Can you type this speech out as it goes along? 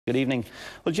Good evening.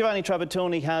 Well, Giovanni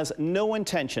Trapattoni has no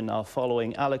intention of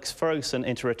following Alex Ferguson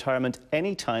into retirement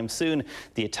anytime soon.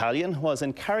 The Italian was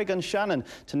in Carrick and Shannon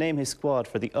to name his squad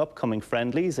for the upcoming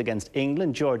friendlies against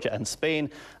England, Georgia and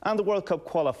Spain and the World Cup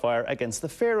qualifier against the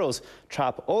Faroes.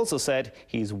 Trapp also said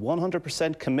he's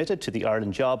 100% committed to the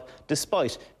Ireland job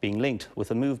despite being linked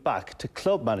with a move back to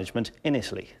club management in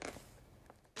Italy.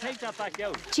 Take that back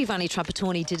out. Giovanni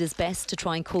Trapattoni did his best to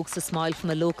try and coax a smile from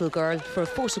a local girl for a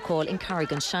photo call in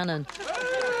Carrick and Shannon.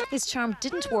 His charm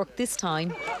didn't work this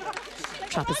time.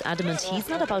 Trapp is adamant he's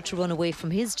not about to run away from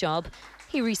his job.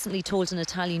 He recently told an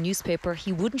Italian newspaper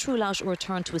he wouldn't rule out a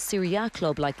return to a Serie A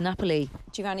club like Napoli.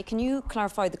 Giovanni, can you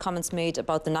clarify the comments made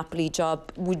about the Napoli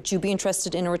job? Would you be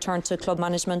interested in a return to club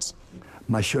management?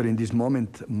 Sure, in this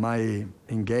moment, my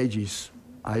engage is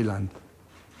Ireland.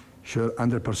 Sure,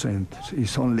 100%.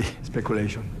 It's only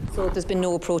speculation. So there's been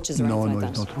no approaches or anything like that? No,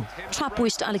 it's not true. Trapp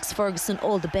wished Alex Ferguson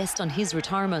all the best on his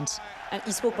retirement. And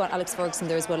you spoke about Alex Ferguson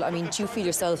there as well. I mean, do you feel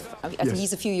yourself, I think Yes.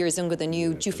 he's a few years younger than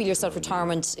you, do you feel yourself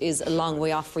retirement is a long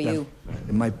way off for you?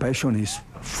 My passion is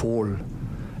full.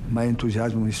 My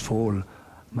enthusiasm is full.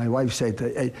 My wife said,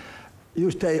 hey, you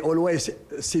stay always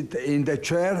sit in the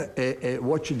chair,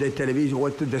 watch the television,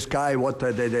 watch the sky, watch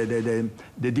the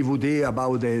DVD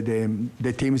about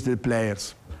the teams, the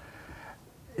players.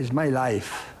 It's my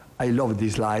life. I love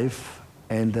this life,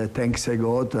 and thanks to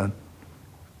God,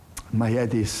 my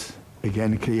head is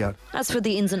again clear. As for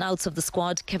the ins and outs of the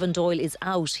squad, Kevin Doyle is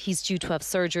out. He's due to have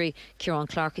surgery. Kieran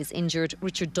Clark is injured.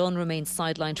 Richard Dunn remains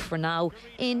sidelined for now.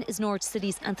 In is Norwich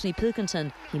City's Anthony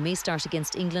Pilkington. He may start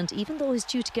against England, even though he's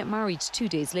due to get married 2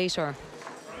 days later.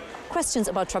 Questions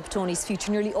about Trapattoni's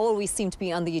future nearly always seem to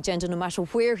be on the agenda no matter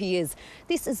where he is.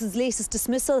 This is his latest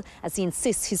dismissal as he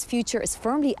insists his future is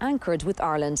firmly anchored with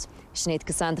Ireland. Sinead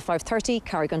Kassan, the 5:30,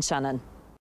 Carrick on Shannon.